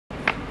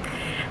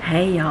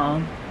Hey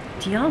y'all,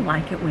 do y'all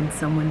like it when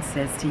someone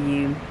says to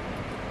you,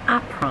 I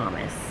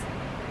promise?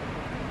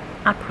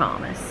 I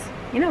promise.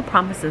 You know,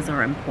 promises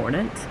are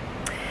important.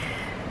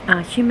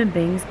 Human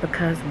beings,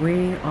 because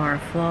we are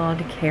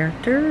flawed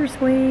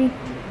characters, we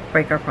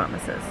break our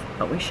promises,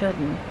 but we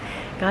shouldn't.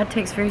 God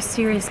takes very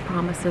serious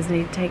promises, and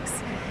He takes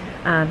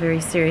very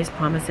serious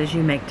promises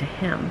you make to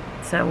Him.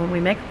 So when we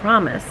make a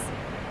promise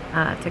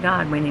to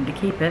God, we need to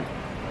keep it.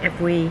 If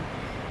we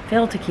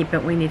fail to keep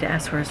it, we need to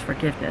ask for His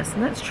forgiveness.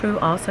 And that's true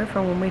also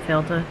for when we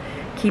fail to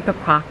keep a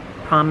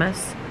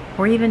promise,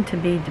 or even to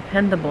be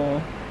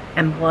dependable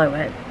and blow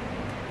it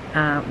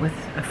with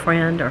a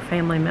friend or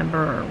family member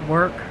or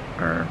work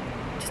or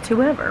just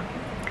whoever.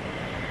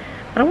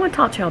 But I want to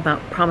talk to you about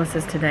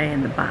promises today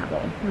in the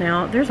Bible.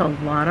 Now, there's a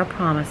lot of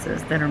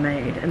promises that are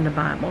made in the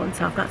Bible, and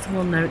so I've got some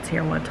little notes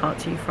here I want to talk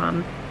to you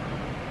from.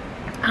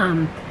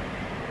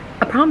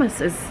 A promise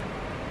is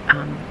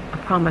a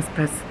promise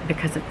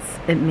because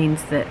it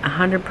means that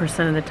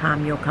 100% of the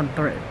time you'll come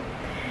through.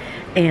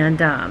 And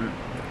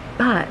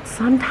but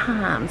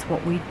sometimes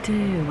what we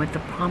do with the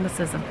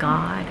promises of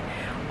God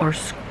or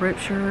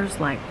scriptures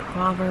like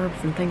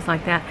Proverbs and things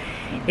like that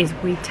is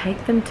we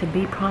take them to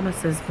be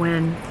promises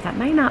when that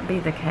may not be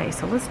the case.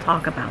 So let's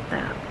talk about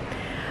that.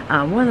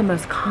 One of the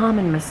most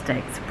common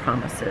mistakes of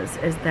promises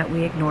is that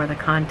we ignore the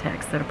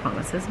context that a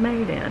promise is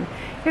made in.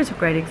 Here's a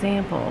great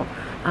example.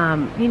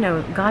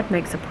 God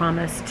makes a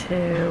promise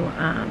to,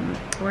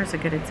 where's a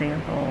good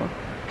example?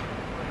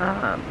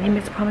 He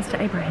makes a promise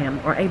to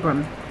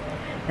Abram,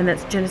 and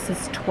that's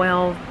Genesis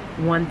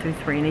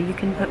 12:1-3. Now you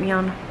can put me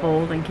on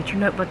hold and get your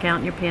notebook out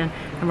and your pen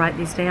and write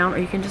these down, or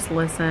you can just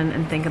listen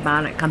and think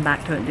about it, come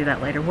back to it and do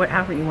that later,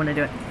 however you want to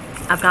do it.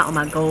 I've got on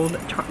my gold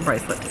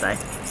bracelet today.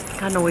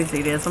 How noisy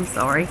it is, I'm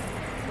sorry.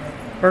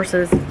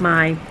 Versus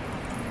my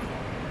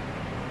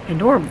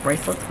Pandora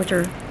bracelets, which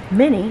are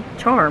mini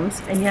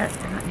charms, and yet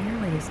they're not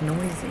nearly as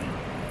noisy.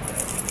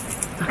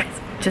 Okay,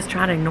 just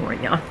try to ignore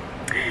it, y'all.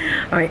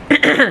 All right,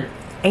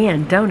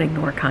 and don't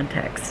ignore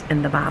context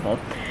in the Bible.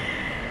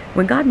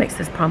 When God makes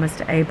this promise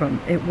to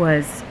Abram, it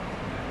was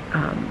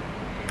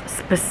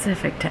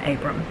specific to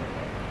Abram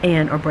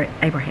or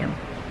Abraham.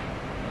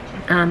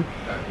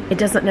 It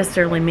doesn't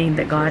necessarily mean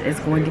that God is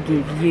going to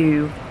give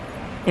you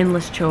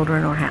endless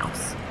children or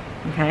house,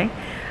 okay?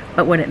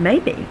 But what it may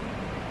be,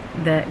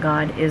 that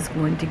God is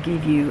going to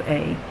give you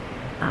an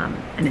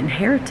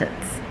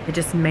inheritance. It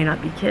just may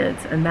not be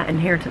kids, and that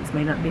inheritance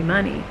may not be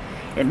money.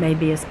 It may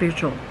be a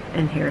spiritual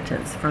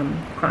inheritance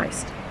from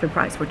Christ, through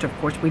Christ, which of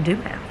course we do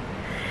have.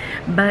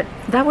 But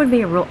that would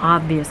be a real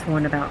obvious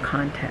one about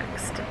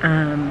context.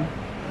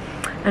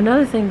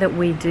 Another thing that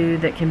we do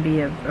that can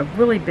be a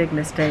really big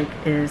mistake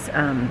is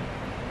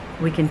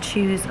we can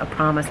choose a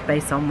promise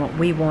based on what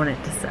we want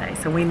it to say.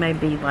 So we may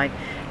be like,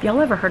 have y'all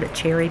ever heard of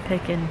cherry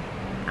picking?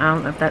 I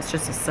don't know if that's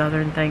just a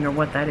southern thing or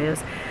what that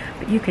is,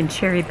 but you can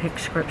cherry pick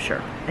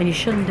scripture, and you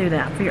shouldn't do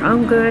that for your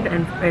own good,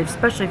 and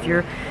especially if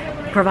you're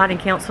providing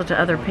counsel to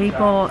other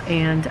people,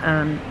 and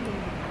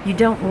you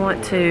don't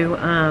want to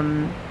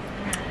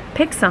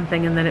pick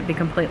something and then it be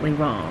completely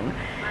wrong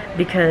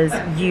because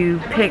you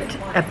picked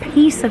a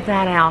piece of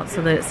that out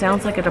so that it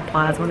sounds like it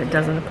applies when it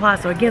doesn't apply.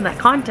 So again, that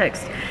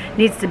context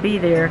needs to be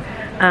there.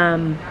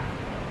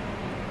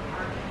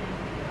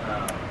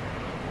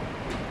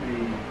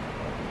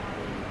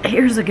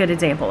 Here's a good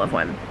example of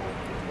one.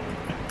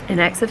 In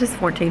Exodus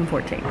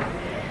 14:14,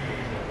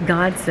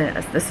 God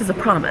says, this is a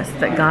promise,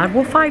 that God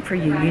will fight for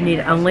you. You need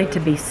only to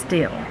be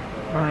still,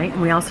 right?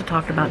 And we also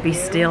talked about be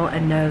still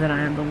and know that I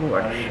am the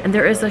Lord. And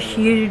there is a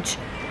huge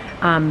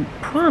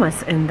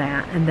promise in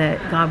that, and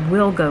that God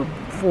will go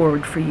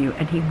forward for you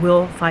and He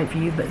will fight for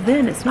you. But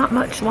then it's not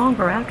much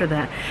longer after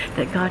that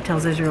God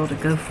tells Israel to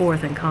go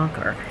forth and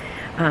conquer.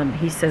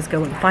 He says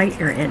go and fight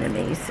your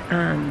enemies,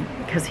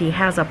 because He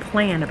has a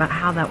plan about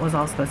how that was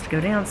all supposed to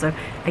go down. So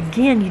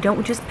again, you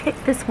don't just pick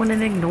this one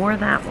and ignore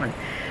that one.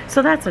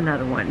 So that's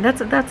another one.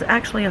 That's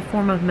actually a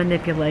form of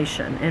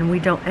manipulation, and we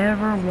don't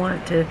ever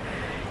want to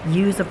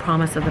use a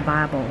promise of the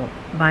Bible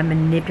by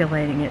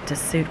manipulating it to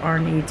suit our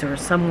needs or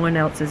someone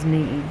else's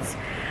needs.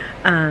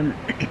 I'm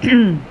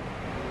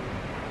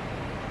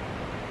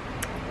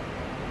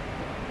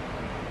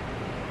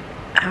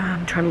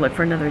trying to look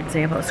for another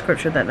example of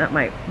scripture that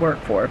might work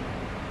for.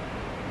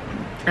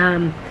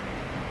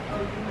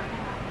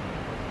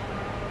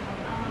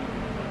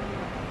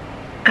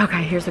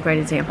 Okay, here's a great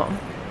example.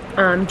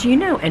 Do you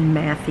know in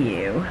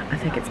Matthew, I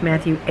think it's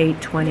Matthew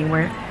 8:20,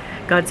 where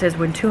God says,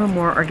 when two or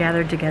more are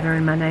gathered together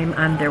in my name,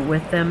 I'm there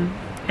with them.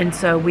 And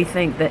so we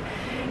think that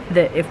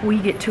if we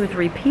get 2 or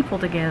 3 people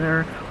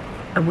together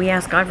and we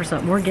ask God for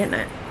something, we're getting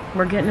it.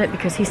 We're getting it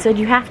because He said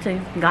you have to.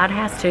 God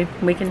has to.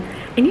 We can.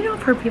 And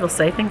I've heard people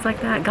say things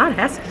like that. God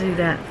has to do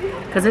that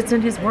because it's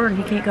in His Word,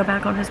 and He can't go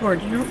back on His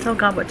Word. You don't tell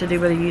God what to do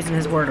whether you're using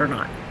His Word or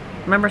not.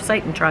 Remember,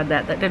 Satan tried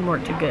that. That didn't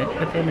work too good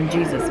with him and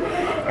Jesus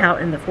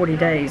out in the 40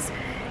 days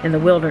in the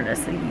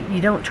wilderness.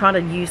 You don't try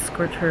to use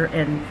scripture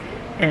and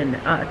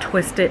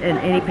twist it in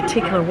any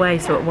particular way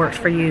so it works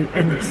for you,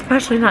 and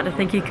especially not to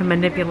think you can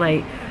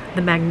manipulate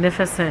the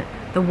magnificent,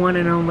 the one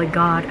and only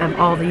God of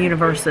all the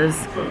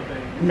universes.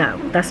 No,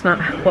 that's not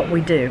what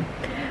we do.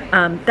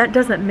 That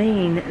doesn't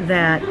mean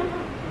that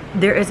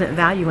there isn't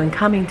value in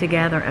coming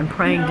together and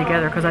praying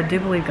together, because I do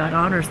believe God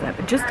honors that.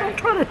 But just don't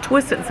try to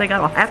twist it and say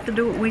God will have to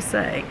do what we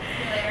say,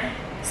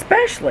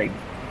 especially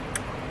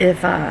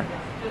if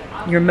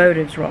your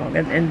motive's wrong.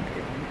 And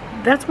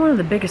that's one of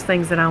the biggest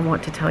things that I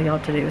want to tell y'all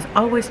to do, is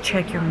always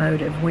check your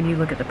motive when you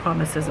look at the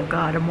promises of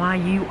God and why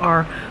you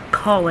are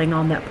calling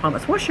on that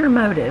promise. What's your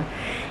motive?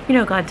 You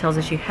know, God tells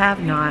us you have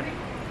not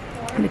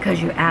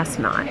because you ask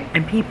not.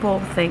 And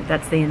people think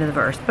that's the end of the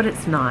verse, but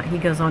it's not. He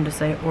goes on to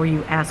say, or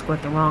you ask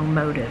with the wrong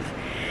motive.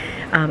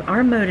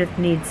 Our motive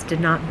needs to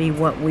not be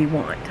what we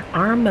want.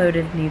 Our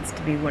motive needs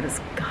to be, what does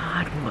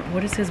God want?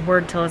 What does His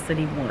Word tell us that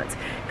He wants?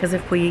 Because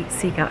if we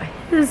seek out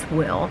His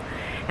will,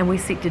 and we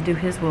seek to do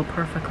His will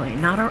perfectly,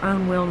 not our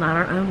own will, not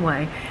our own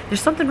way.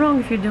 There's something wrong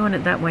if you're doing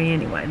it that way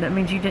anyway. That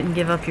means you didn't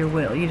give up your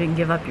will. You didn't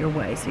give up your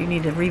way. So you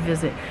need to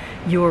revisit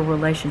your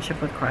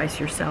relationship with Christ,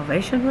 your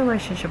salvation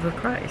relationship with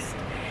Christ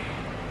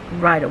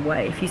right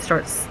away. If you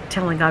start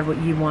telling God what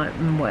you want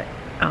and what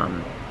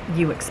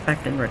you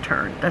expect in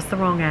return, that's the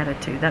wrong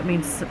attitude. That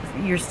means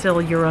you're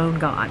still your own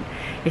God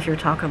if you're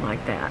talking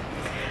like that.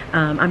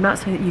 I'm not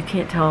saying that you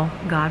can't tell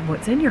God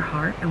what's in your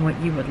heart and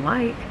what you would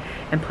like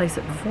and place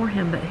it before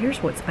Him, but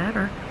here's what's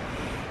better.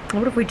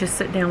 What if we just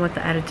sit down with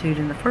the attitude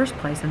in the first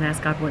place and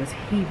ask God, what does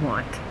He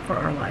want for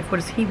our life? What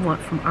does He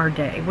want from our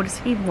day? What does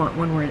He want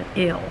when we're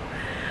ill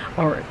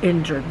or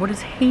injured? What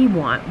does He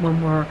want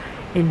when we're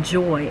in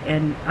joy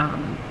and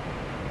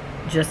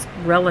just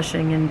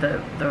relishing in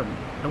the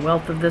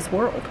wealth of this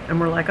world? And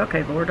we're like,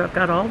 okay, Lord, I've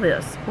got all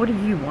this. What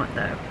do you want,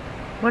 though?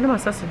 What am I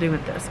supposed to do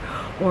with this?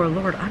 Or,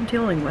 Lord, I'm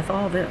dealing with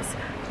all this,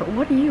 but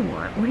what do you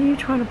want? What are you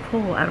trying to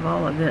pull out of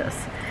all of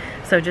this?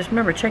 So just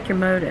remember, check your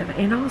motive,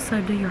 and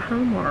also do your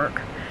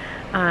homework.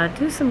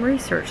 Do some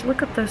research.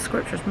 Look up those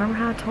scriptures. Remember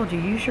how I told you,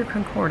 use your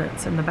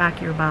concordance in the back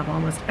of your Bible.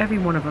 Almost every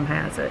one of them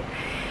has it.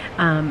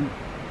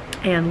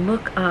 And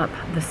look up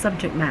the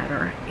subject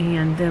matter,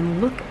 and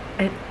then look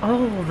at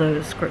all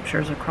those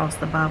scriptures across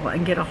the Bible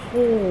and get a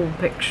whole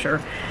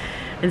picture.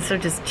 Instead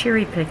of just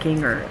cherry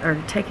picking or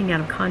taking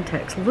out of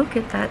context, look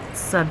at that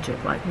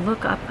subject. Like,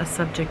 look up a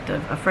subject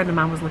of, a friend of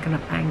mine was looking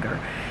up anger,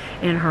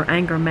 and her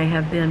anger may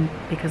have been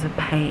because of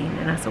pain.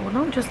 And I said, well,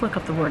 don't just look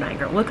up the word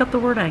anger. Look up the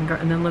word anger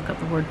and then look up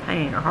the word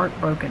pain or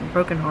heartbroken,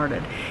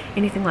 brokenhearted,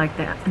 anything like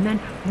that. And then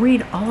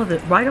read all of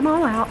it, write them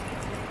all out,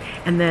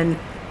 and then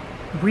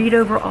read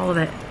over all of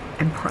it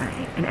and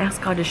pray and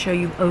ask God to show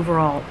you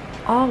overall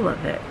all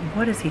of it.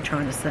 What is He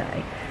trying to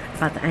say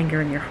about the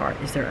anger in your heart?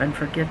 Is there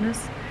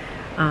unforgiveness?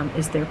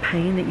 Is there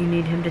pain that you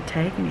need Him to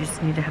take and you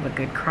just need to have a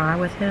good cry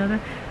with Him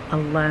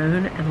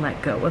alone and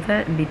let go of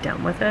it and be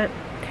done with it?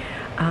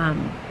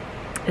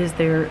 Is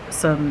there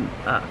some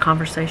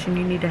conversation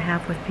you need to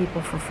have with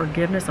people for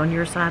forgiveness on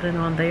your side and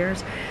on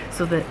theirs,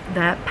 so that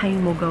that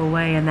pain will go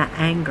away, and that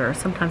anger,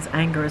 sometimes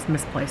anger is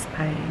misplaced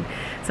pain.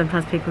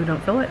 Sometimes people who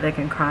don't feel like they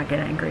can cry get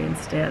angry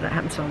instead. That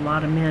happens to a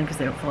lot of men because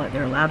they don't feel like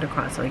they're allowed to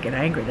cry, so they get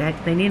angry.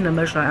 They need an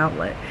emotional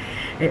outlet.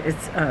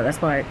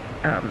 That's why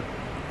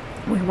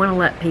we want to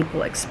let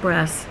people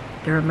express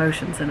their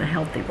emotions in a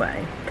healthy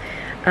way.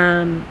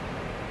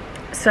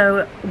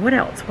 So what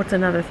else? What's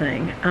another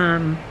thing?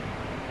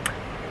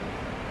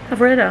 I've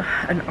read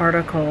an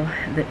article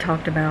that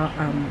talked about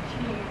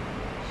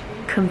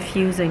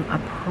confusing a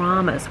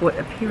promise, what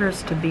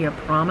appears to be a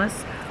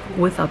promise,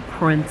 with a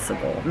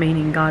principle,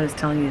 meaning God is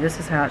telling you this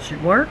is how it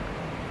should work.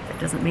 It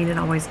doesn't mean it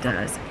always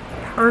does.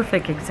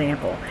 Perfect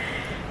example.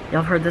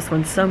 Y'all heard this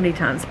one so many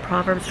times.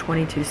 Proverbs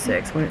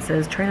 22:6, when it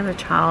says, train up a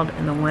child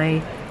in the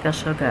way they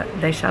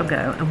shall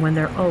go, and when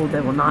they're old,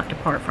 they will not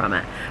depart from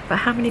it. But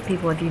how many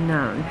people have you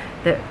known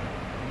that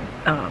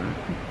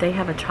they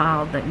have a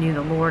child that knew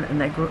the Lord, and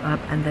they grew up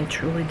and they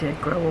truly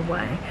did grow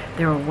away?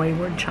 They're a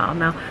wayward child.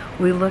 Now,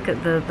 we look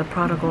at the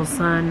prodigal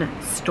son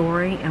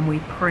story, and we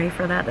pray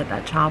for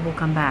that child will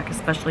come back,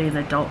 especially in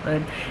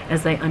adulthood,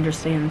 as they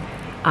understand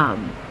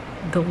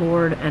the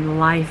Lord and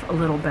life a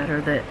little better,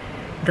 that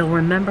they'll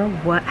remember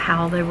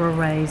how they were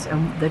raised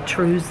and the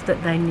truths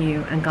that they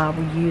knew, and God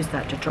will use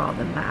that to draw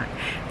them back.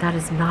 That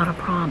is not a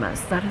promise.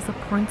 That is a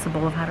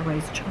principle of how to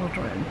raise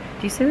children.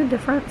 Do you see the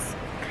difference?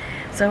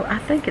 So I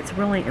think it's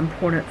really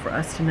important for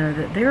us to know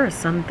that there are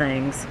some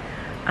things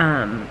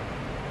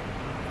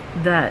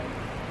that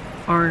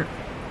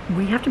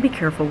we have to be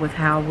careful with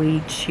how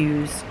we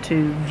choose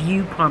to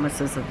view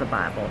promises of the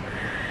Bible.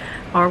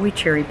 Are we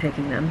cherry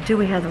picking them? Do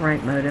we have the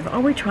right motive? Are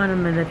we trying to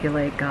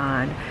manipulate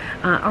God?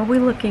 Are we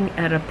looking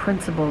at a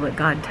principle that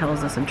God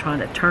tells us and trying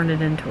to turn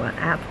it into an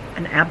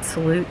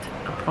absolute,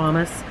 a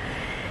promise?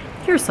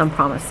 Here's some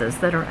promises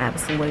that are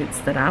absolutes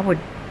that I would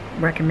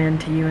recommend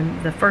to you,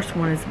 and the first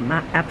one is my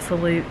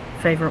absolute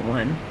favorite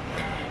one,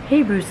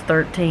 Hebrews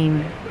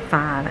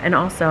 13:5, and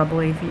also I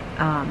believe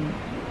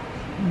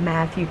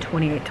Matthew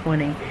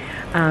 28:20,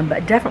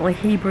 but definitely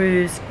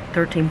Hebrews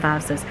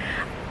 13:5 says,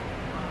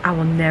 I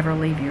will never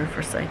leave you or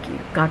forsake you.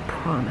 God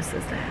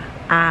promises that.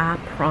 I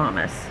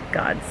promise,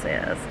 God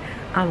says,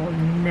 I will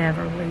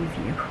never leave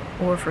you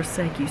or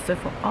forsake you. So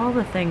for all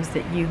the things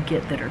that you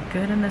get that are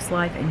good in this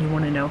life and you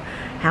want to know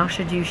how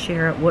should you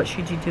share it, what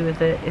should you do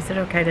with it, is it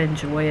okay to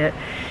enjoy it?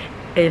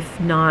 If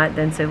not,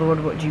 then say,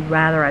 Lord, what would you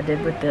rather I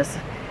did with this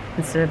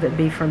instead of it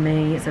be for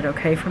me? Is it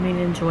okay for me to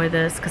enjoy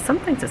this? Because some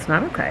things it's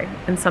not okay,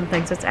 and some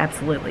things it's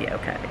absolutely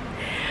okay.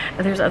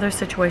 And there's other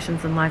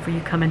situations in life where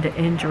you come into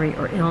injury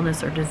or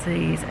illness or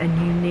disease, and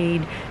you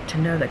need to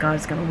know that God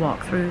is going to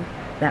walk through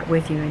that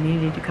with you, and you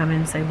need to come in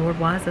and say, Lord,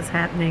 why is this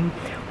happening?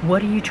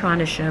 What are you trying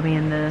to show me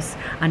in this?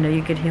 I know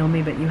you could heal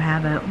me, but you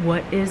haven't.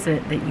 What is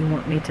it that you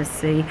want me to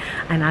see?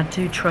 And I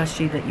do trust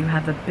you that you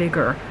have a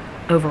bigger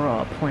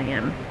overall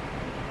plan,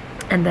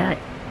 and that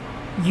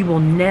you will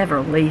never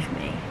leave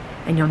me,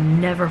 and you'll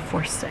never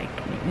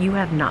forsake me. You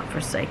have not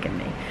forsaken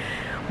me.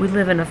 We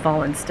live in a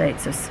fallen state,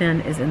 so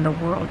sin is in the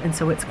world, and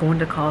so it's going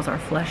to cause our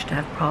flesh to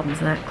have problems,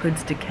 and that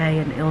includes decay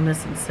and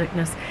illness and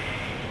sickness.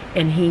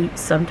 And he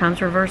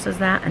sometimes reverses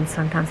that, and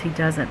sometimes he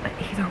doesn't. But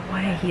either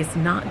way, he is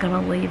not going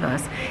to leave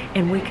us,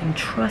 and we can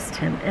trust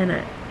him in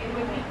it.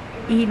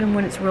 Even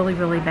when it's really,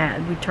 really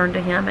bad, we turn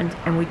to him,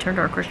 and we turn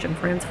to our Christian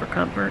friends for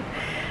comfort.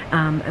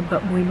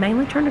 But we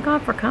mainly turn to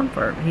God for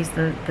comfort. He's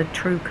the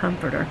true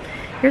comforter.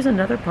 Here's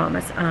another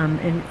promise.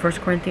 In 1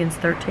 Corinthians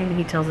 13,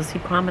 he tells us he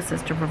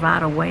promises to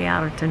provide a way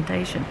out of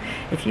temptation.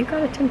 If you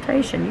got a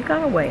temptation, you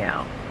got a way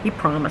out. He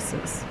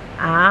promises.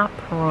 I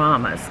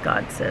promise,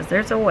 God says,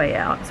 there's a way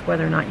out. It's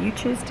whether or not you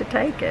choose to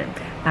take it.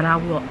 And I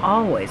will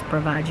always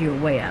provide you a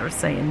way out of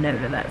saying no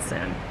to that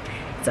sin.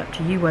 It's up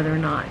to you whether or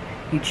not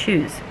you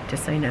choose to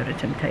say no to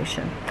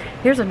temptation.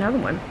 Here's another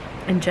one.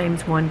 In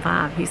James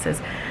 1:5, he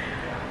says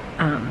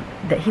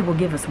that he will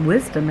give us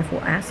wisdom if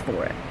we'll ask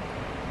for it.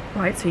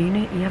 Right, so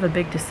you have a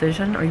big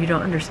decision, or you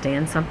don't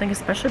understand something,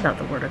 especially about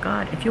the Word of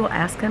God. If you will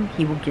ask him,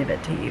 he will give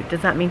it to you. Does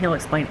that mean he'll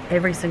explain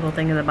every single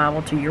thing in the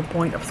Bible to your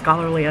point of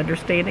scholarly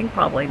understanding?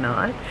 Probably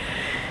not.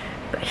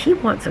 But he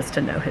wants us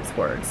to know his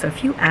Word. So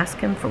if you ask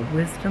him for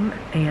wisdom,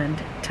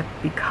 and to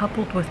be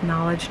coupled with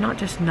knowledge, not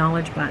just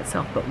knowledge by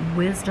itself, but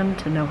wisdom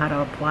to know how to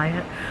apply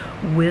it,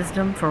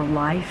 wisdom for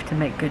life to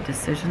make good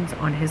decisions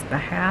on his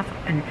behalf,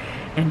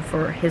 and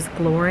for his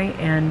glory,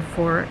 and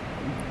for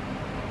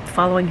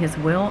following his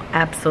will,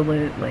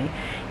 absolutely.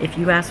 If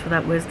you ask for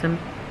that wisdom,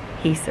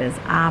 he says,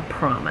 I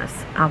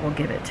promise I will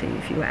give it to you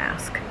if you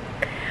ask.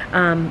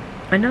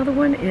 Another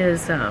one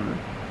is as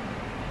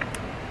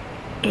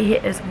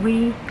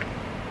we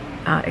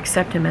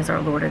accept him as our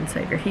Lord and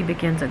Savior, he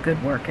begins a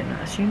good work in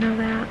us. You know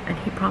that? And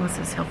he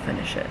promises he'll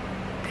finish it.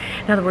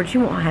 In other words, you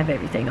won't have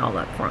everything all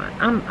up front.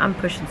 I'm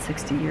pushing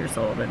 60 years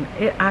old, and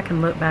I can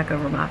look back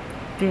over my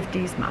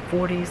 50s, my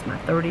 40s, my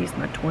 30s,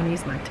 my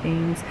 20s, my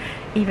teens,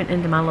 even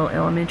into my little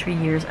elementary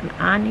years, and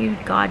I knew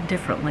God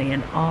differently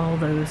in all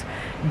those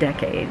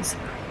decades,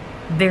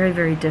 very,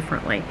 very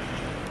differently.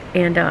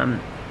 And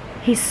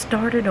he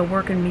started a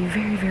work in me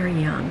very, very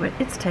young, but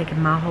it's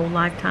taken my whole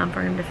lifetime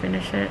for him to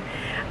finish it.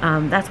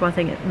 That's what I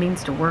think it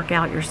means to work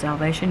out your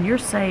salvation. You're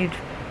saved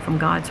from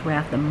God's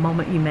wrath the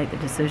moment you make the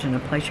decision to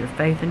place your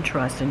faith and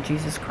trust in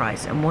Jesus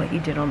Christ, and what he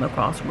did on the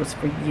cross was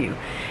for you.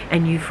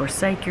 And you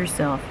forsake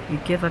yourself, you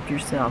give up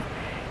yourself,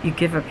 you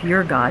give up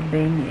your God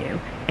being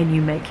you, and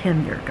you make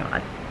him your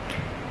God.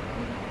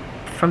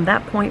 From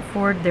that point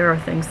forward, there are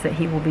things that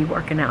he will be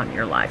working out in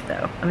your life,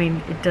 though. I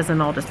mean, it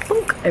doesn't all just,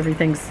 boom,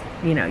 everything's,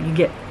 you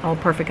get all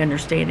perfect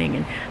understanding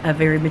and a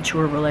very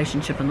mature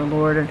relationship in the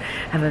Lord, and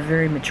have a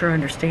very mature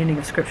understanding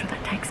of Scripture.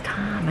 That takes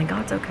time, and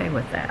God's okay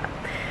with that.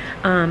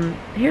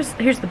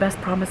 Here's the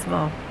best promise of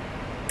all.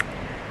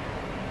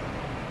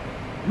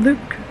 Luke,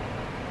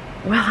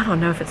 well, I don't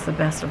know if it's the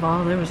best of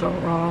all. There was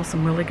overall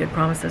some really good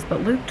promises,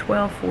 but Luke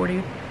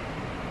 12:40,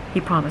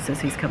 he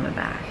promises he's coming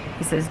back.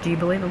 He says, do you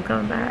believe I'm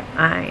coming back?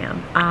 I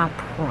am. I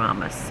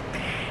promise.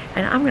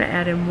 And I'm going to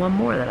add in one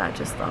more that I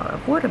just thought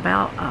of. What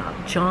about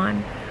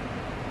John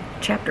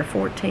chapter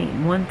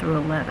 14, 1 through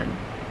 11?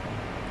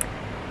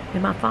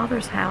 In my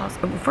Father's house,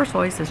 first of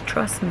all, he says,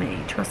 trust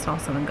me, trust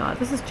also in God.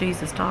 This is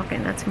Jesus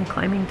talking. That's him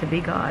claiming to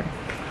be God.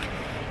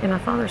 In my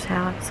Father's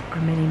house are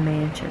many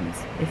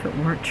mansions. If it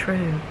weren't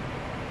true,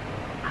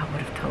 I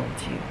would have told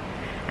you.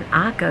 And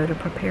I go to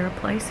prepare a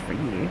place for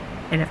you.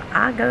 And if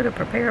I go to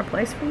prepare a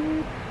place for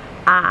you,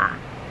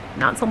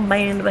 not some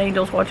band of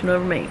angels watching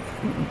over me,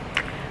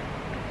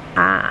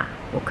 I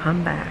will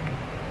come back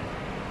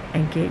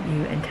and get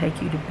you and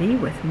take you to be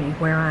with me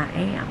where I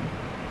am.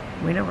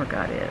 We know where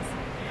God is.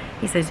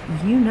 He says,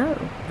 you know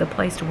the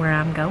place to where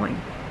I'm going.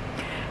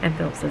 And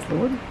Philip says,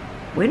 Lord,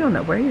 we don't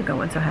know where you're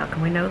going, so how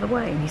can we know the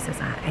way? And he says,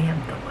 I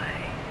am the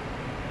way.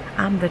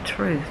 I'm the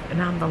truth,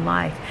 and I'm the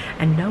life.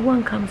 And no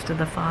one comes to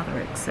the Father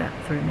except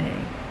through me.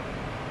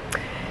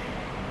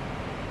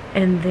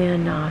 And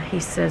then he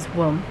says,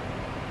 well,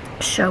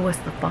 show us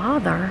the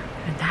Father,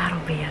 and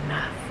that'll be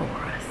enough for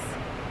us.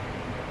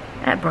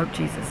 That broke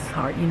Jesus'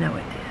 heart. You know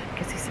it did.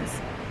 Because he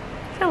says,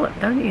 Philip,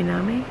 don't you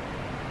know me?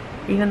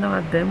 Even though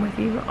I've been with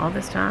you all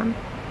this time,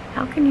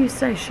 how can you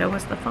say, show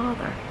us the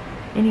Father?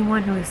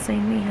 Anyone who has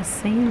seen me has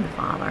seen the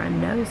Father and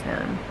knows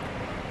him.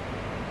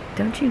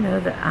 Don't you know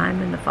that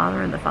I'm in the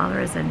Father and the Father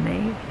is in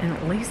me? And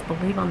at least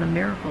believe on the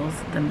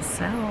miracles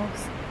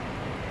themselves.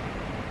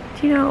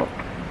 Do you know,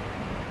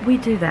 we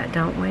do that,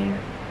 don't we?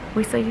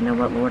 We say, you know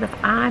what, Lord,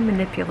 if I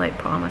manipulate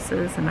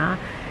promises and I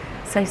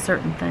say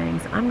certain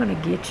things, I'm going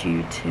to get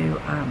you to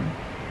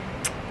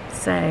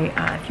say,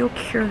 if you'll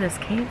cure this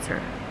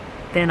cancer,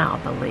 then I'll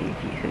believe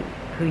you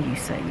who you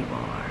say you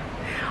are.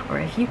 Or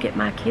if you get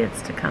my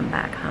kids to come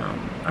back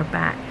home or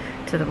back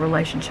to the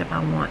relationship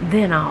I want,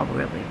 then I'll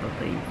really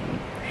believe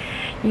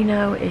you. You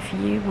know, if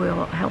you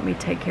will help me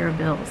take care of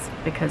bills,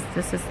 because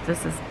this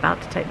is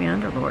about to take me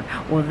under, Lord,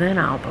 well, then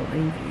I'll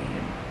believe you.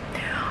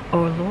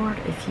 Or, Lord,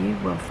 if you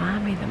will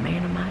find me the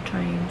man of my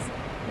dreams,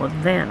 well,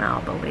 then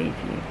I'll believe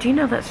you. Do you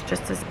know that's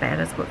just as bad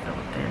as what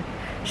Philip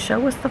did?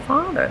 Show us the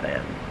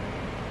Father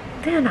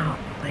then I'll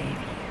believe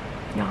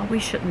you. Y'all, we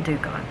shouldn't do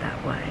God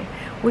that way.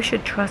 We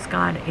should trust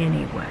God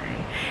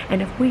anyway.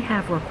 And if we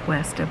have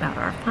requests about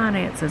our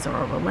finances or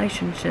our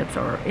relationships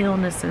or our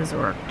illnesses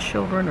or our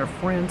children or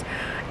friends,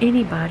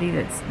 anybody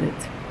that's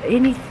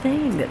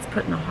anything that's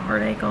putting a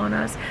heartache on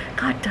us,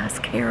 God does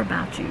care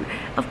about you.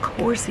 Of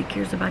course He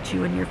cares about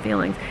you and your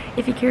feelings.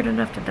 If He cared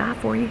enough to die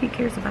for you, He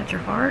cares about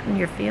your heart and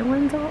your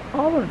feelings,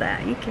 all of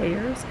that. He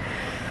cares.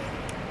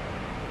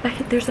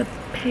 But there's a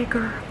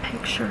bigger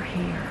picture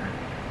here.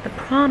 The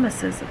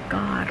promises of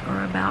God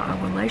are about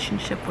a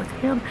relationship with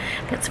Him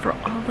that's for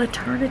all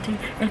eternity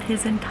and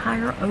His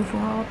entire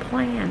overall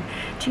plan.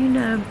 Do you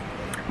know,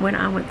 when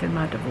I went through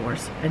my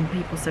divorce and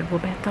people said, well,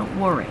 Beth, don't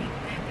worry,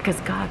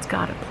 because God's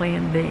got a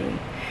plan B.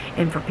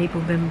 And for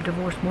people who've been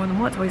divorced more than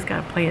once, well, He's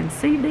got a plan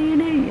C, D,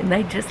 and E. And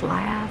they just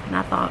laugh. And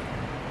I thought,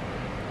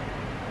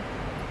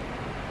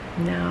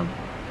 no.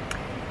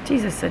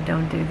 Jesus said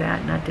don't do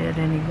that, and I did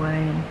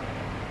anyway. And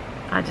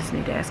I just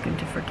need to ask Him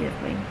to forgive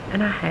me.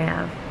 And I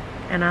have.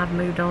 And I've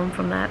moved on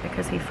from that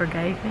because He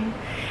forgave me.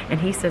 And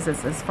He says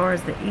it's as far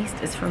as the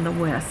east is from the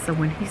west. So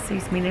when He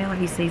sees me now,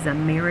 He sees a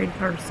married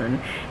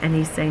person. And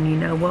He's saying, you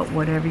know what,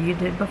 whatever you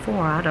did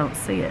before, I don't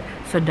see it.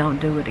 So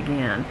don't do it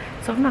again.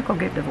 So I'm not going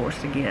to get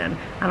divorced again.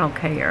 I don't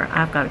care.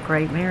 I've got a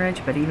great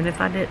marriage, but even if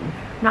I didn't,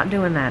 I'm not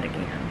doing that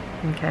again.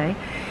 Okay?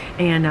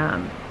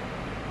 And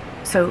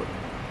so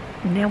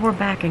now we're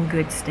back in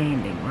good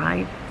standing,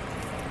 right?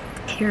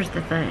 Here's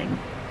the thing.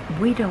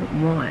 We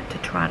don't want to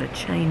try to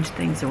change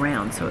things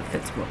around so it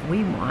fits what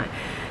we want.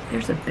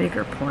 There's a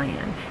bigger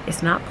plan.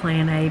 It's not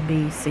plan A,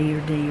 B, C,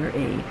 or D, or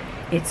E.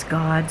 It's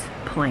God's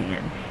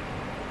plan.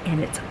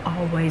 And it's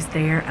always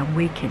there, and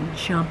we can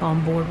jump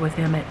on board with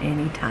Him at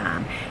any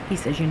time. He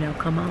says, you know,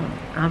 come on.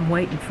 I'm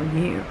waiting for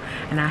you.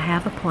 And I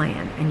have a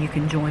plan, and you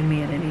can join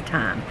me at any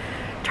time.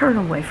 Turn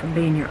away from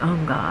being your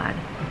own God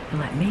and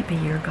let me be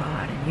your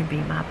God, and you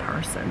be my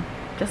person.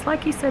 Just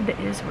like He said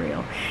to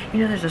Israel. You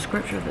know, there's a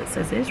scripture that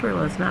says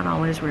Israel is not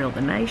all Israel,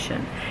 the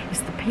nation. It's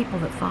the people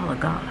that follow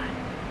God.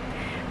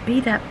 Be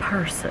that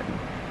person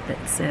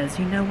that says,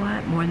 you know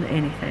what, more than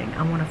anything,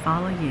 I want to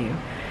follow you.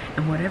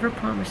 And whatever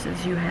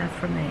promises you have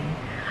for me,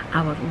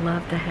 I would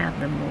love to have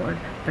them, Lord.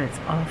 But it's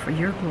all for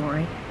your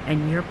glory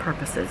and your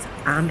purposes.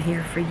 I'm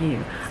here for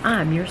you.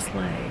 I'm your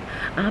slave.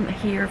 I'm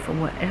here for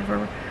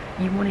whatever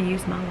you want to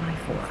use my life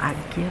for. I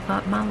give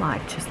up my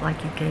life just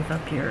like you gave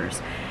up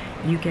yours.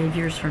 You gave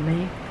yours for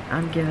me,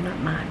 I'm giving up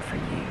mine for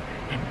you.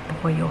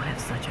 And boy, you'll have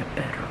such a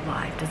better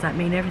life. Does that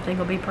mean everything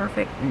will be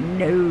perfect?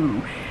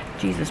 No.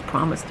 Jesus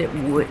promised it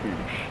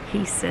wouldn't.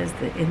 He says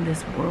that in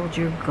this world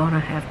you're going to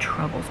have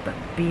troubles, but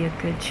be of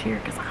good cheer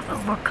because I've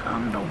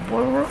overcome the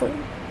world.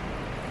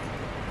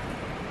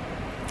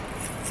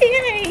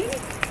 Yay!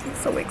 I'm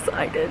so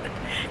excited.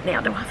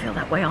 Now, do I feel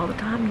that way all the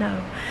time?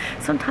 No.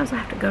 Sometimes I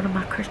have to go to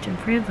my Christian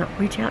friends and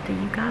reach out to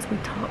you guys. We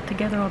talk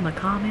together on the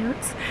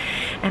comments.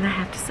 And I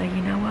have to say,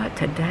 you know what?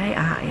 Today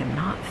I am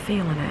not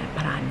feeling it.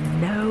 But I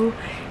know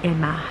in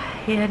my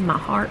head, my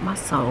heart, my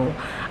soul,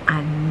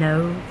 I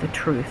know the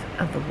truth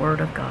of the Word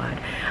of God.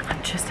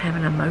 I'm just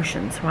having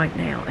emotions right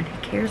now. And He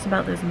cares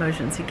about those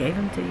emotions. He gave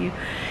them to you.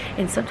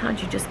 And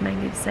sometimes you just may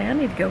need to say, I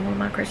need to go with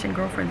my Christian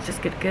girlfriends,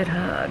 just get a good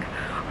hug.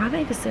 Or I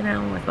need to sit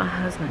down with my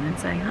husband and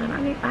say, hon,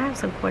 I have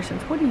some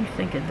questions. What do you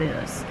think of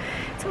this?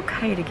 It's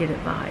okay to get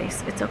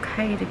advice. It's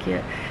okay to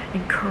get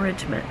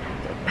encouragement.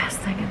 The best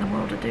thing in the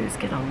world to do is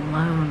get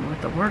alone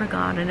with the Word of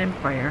God and in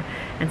prayer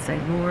and say,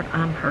 Lord,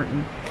 I'm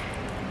hurting.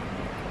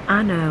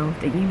 I know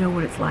that you know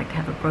what it's like to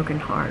have a broken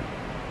heart,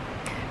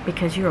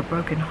 because you are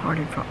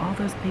brokenhearted for all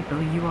those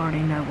people you already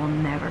know will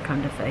never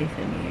come to faith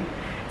in you.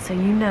 So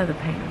you know the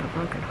pain of a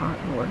broken heart,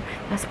 Lord.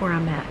 That's where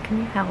I'm at. Can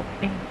you help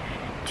me?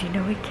 Do you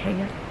know He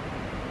can?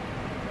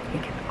 He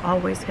can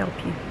always help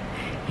you.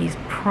 He's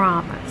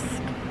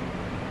promised,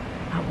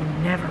 I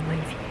will never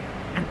leave you.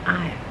 And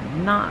I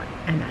am not,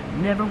 and I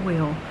never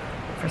will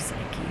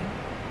forsake you.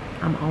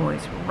 I'm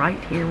always right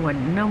here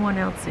when no one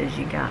else is.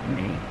 You got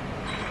me.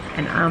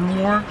 And I'm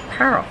more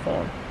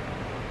powerful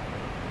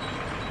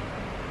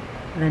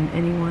than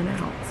anyone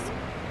else.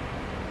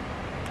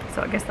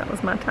 So I guess that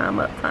was my time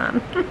up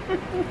time.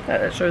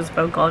 That sure is a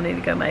phone call I need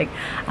to go make.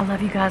 I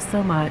love you guys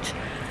so much.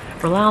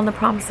 Rely on the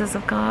promises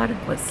of God.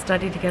 Let's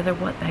study together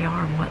what they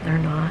are and what they're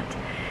not.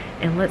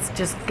 And let's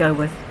just go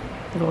with,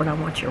 Lord, I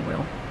want your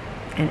will.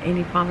 And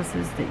any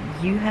promises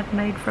that you have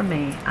made for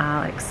me,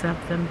 I'll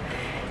accept them.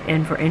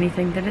 And for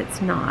anything that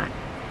it's not,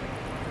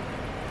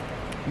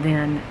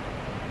 then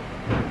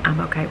I'm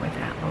okay with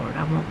that, Lord.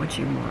 I want what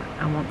you want.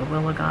 I want the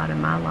will of God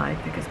in my life,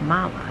 because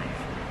my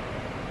life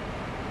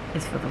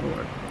is for the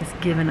Lord. It's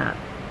given up.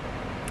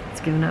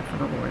 It's given up for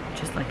the Lord,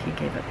 just like he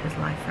gave up his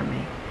life for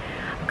me.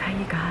 Okay,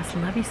 you guys,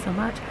 love you so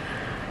much.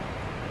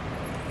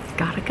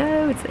 Gotta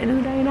go. It's the end of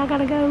the day and I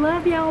gotta go.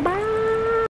 Love y'all. Bye.